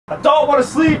I don't want to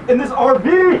sleep in this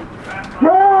RV!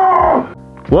 No!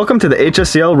 Welcome to the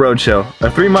HSEL Roadshow, a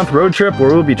 3-month road trip where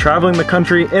we'll be traveling the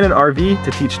country in an RV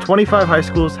to teach 25 high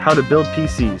schools how to build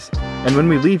PCs. And when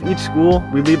we leave each school,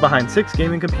 we leave behind 6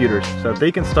 gaming computers so that they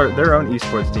can start their own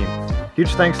esports team.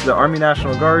 Huge thanks to the Army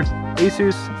National Guard,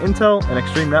 ASUS, Intel, and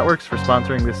Extreme Networks for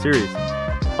sponsoring this series.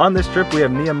 On this trip, we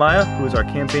have Nehemiah, who is our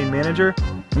campaign manager,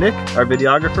 Nick, our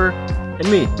videographer, and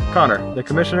me, Connor, the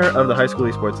commissioner of the High School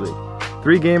Esports League.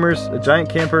 3 gamers, a giant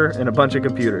camper, and a bunch of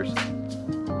computers.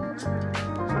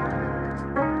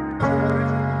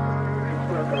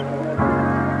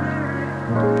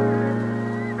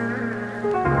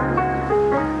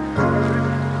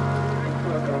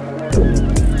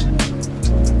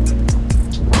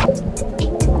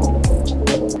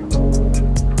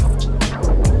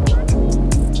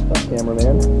 What's up,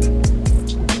 cameraman?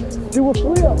 Do a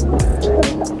flip!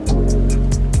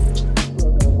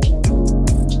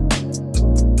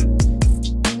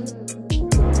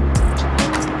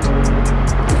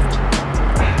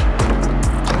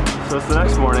 So it's the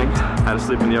next morning. I had to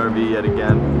sleep in the RV yet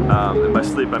again. And by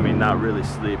sleep, I mean not really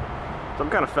sleep. So I'm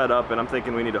kind of fed up and I'm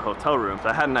thinking we need a hotel room. So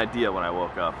I had an idea when I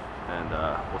woke up and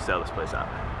we'll see how this plays out.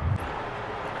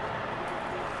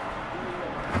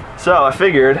 So I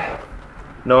figured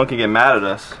no one can get mad at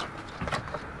us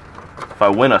if I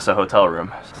win us a hotel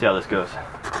room. See how this goes.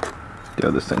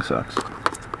 Yo, this thing sucks.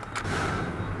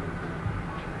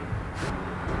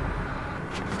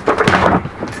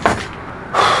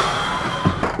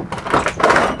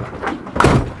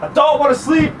 I don't want to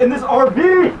sleep in this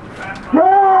RV!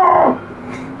 No!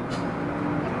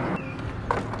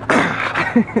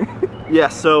 Yeah,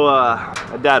 so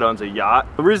my dad owns a yacht.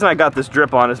 The reason I got this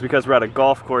drip on is because we're at a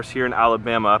golf course here in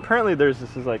Alabama. Apparently this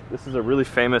is a really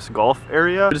famous golf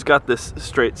area. We just got this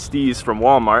straight steez from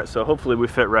Walmart, so hopefully we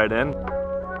fit right in.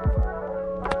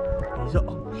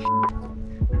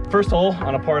 First hole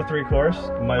on a par 3 course,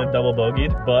 might have double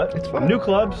bogeyed, but it's fine. New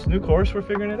clubs, new course, we're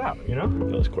figuring it out, you know?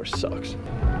 This course sucks.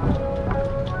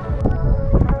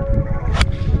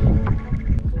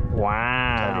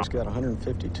 Wow. Tiger's got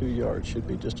 152 yards. Should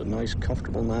be just a nice,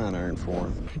 comfortable 9-iron for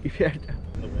him. Yeah.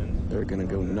 They're gonna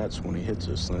go nuts when he hits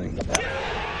this thing.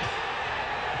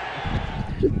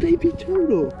 The baby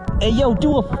turtle. Hey, yo,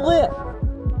 do a flip.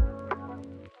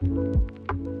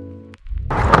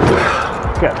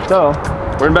 Okay, so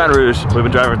we're in Baton Rouge. We've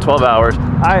been driving for 12 hours.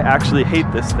 I actually hate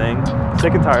this thing.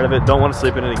 Sick and tired of it. Don't want to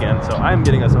sleep in it again. So I'm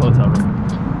getting us a hotel room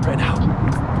right now.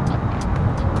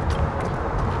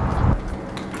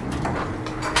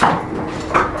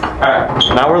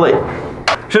 Alright, now we're late.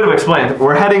 Should have explained.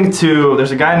 We're heading to,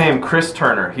 there's a guy named Chris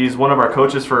Turner. He's one of our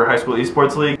coaches for High School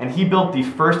Esports League, and he built the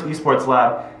first esports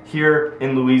lab here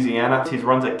in Louisiana. He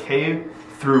runs a K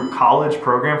through college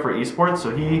program for esports,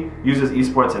 so he uses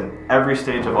esports in every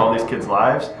stage of all these kids'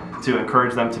 lives to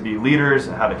encourage them to be leaders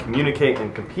and how to communicate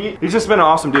and compete. He's just been an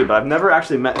awesome dude, but I've never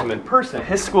actually met him in person.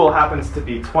 His school happens to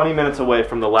be 20 minutes away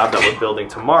from the lab that we're building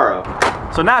tomorrow.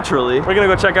 So naturally, we're gonna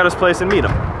go check out his place and meet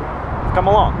him. Come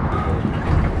along.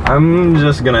 I'm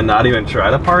just gonna not even try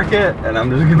to park it, and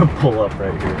I'm just gonna pull up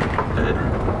right here.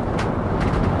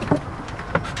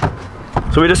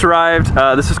 So we just arrived.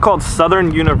 This is called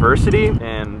Southern University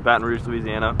in Baton Rouge,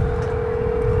 Louisiana.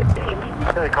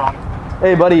 Hey, Colin.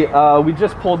 Hey, buddy. We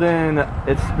just pulled in.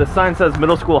 The sign says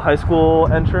middle school, high school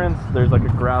entrance. There's like a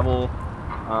gravel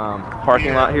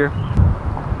parking lot here.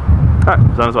 All right,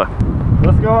 he's on his way.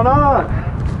 What's going on?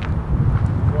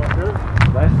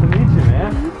 Nice to meet you,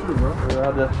 man. You too, bro.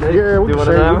 Yeah, we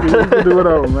can do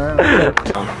whatever, man.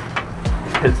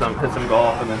 hit some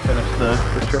golf and then finish the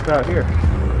trip out here.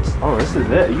 Oh, this is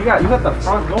it. You got the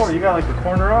front door. You got like the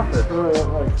corner office.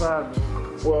 Like side.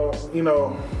 Well, you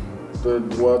know,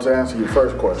 to answer your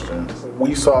first question,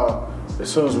 we saw as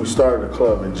soon as we started the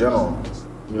club in general.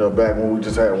 You know, back when we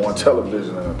just had one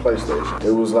television and a PlayStation.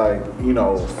 It was like, you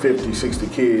know, 50, 60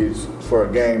 kids for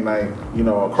a game night, you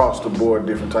know, across the board,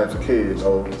 different types of kids.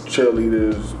 So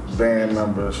cheerleaders, band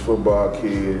members, football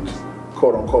kids,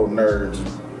 quote unquote nerds,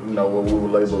 you know, what we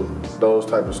would label those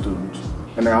type of students.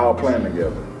 And they're all playing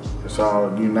together. It's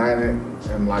all united,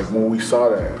 and like when we saw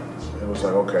that, it was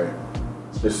like, okay,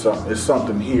 it's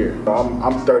something here.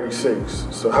 I'm 36,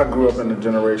 so I grew up in a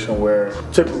generation where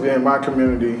typically in my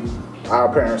community, our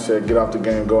parents said, get off the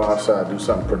game, go outside, do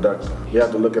something productive. You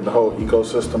have to look at the whole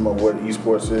ecosystem of what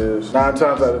esports is. 9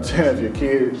 times out of 10, if your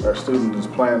kid or student is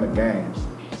playing the game,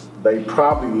 they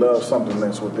probably love something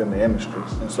that's within the industry.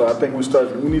 And so I think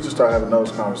we need to start having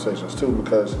those conversations too,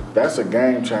 because that's a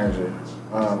game changer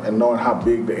and knowing how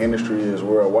big the industry is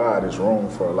worldwide, there's room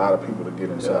for a lot of people to get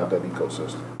inside that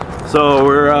ecosystem. So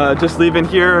we're just leaving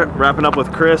here, wrapping up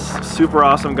with Chris. Super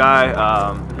awesome guy.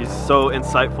 He's so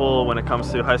insightful when it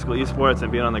comes to high school esports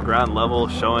and being on the ground level,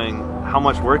 showing how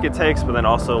much work it takes, but then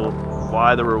also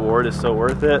why the reward is so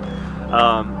worth it.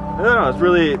 I don't know, it's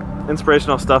really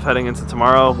inspirational stuff heading into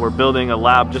tomorrow. We're building a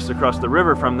lab just across the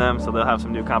river from them, so they'll have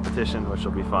some new competition, which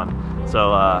will be fun.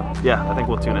 So yeah, I think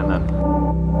we'll tune in then.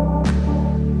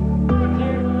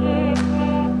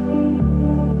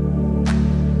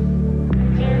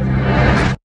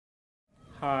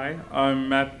 Hi, I'm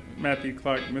Matthew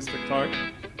Clark, Mr. Clark.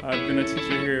 I've been a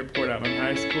teacher here at Port Allen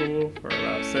High School for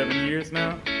about 7 years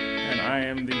now, and I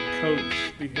am the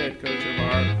head coach of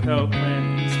our Pell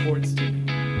Clan esports team.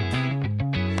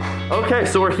 Okay,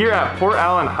 so we're here at Port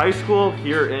Allen High School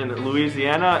here in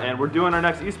Louisiana, and we're doing our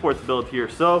next esports build here.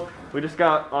 So we just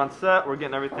got on set, we're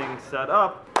getting everything set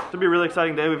up. Should be a really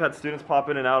exciting day. We've had students pop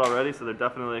in and out already, so they're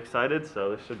definitely excited.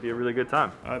 So this should be a really good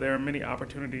time. There are many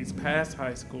opportunities past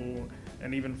high school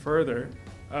and even further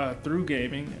through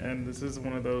gaming, and this is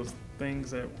one of those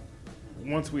things that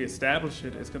once we establish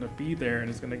it, it's going to be there and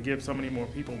it's going to give so many more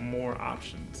people more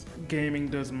options. Gaming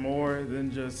does more than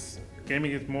just,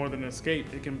 gaming is more than an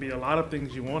escape. It can be a lot of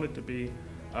things you want it to be.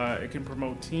 It can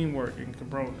promote teamwork, it can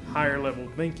promote higher level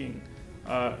thinking,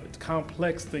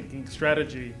 complex thinking,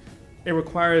 strategy. It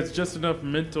requires just enough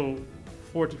mental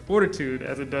fortitude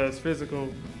as it does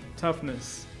physical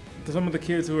toughness. Some of the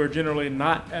kids who are generally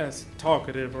not as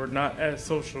talkative or not as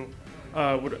social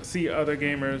would see other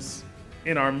gamers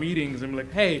in our meetings and be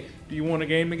like, hey, do you want to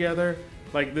game together?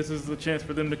 Like, this is the chance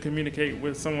for them to communicate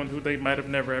with someone who they might have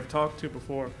never have talked to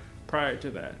before prior to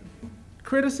that.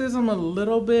 Criticism a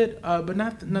little bit, but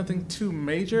nothing too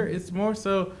major. It's more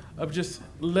so of just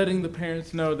letting the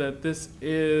parents know that this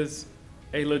is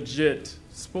a legit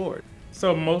sport.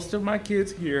 So most of my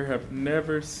kids here have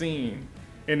never seen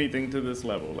anything to this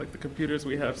level. Like, the computers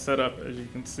we have set up, as you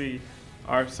can see,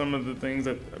 are some of the things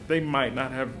that they might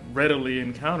not have readily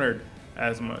encountered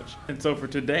as much. And so for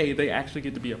today, they actually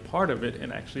get to be a part of it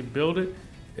and actually build it.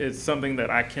 Is something that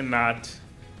I cannot,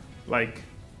 like,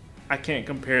 I can't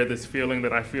compare this feeling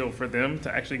that I feel for them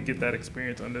to actually get that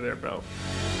experience under their belt.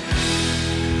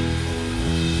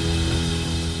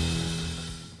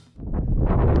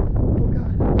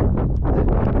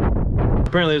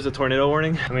 Apparently there's a tornado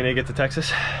warning. I'm gonna get to Texas,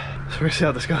 so we're gonna see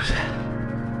how this goes.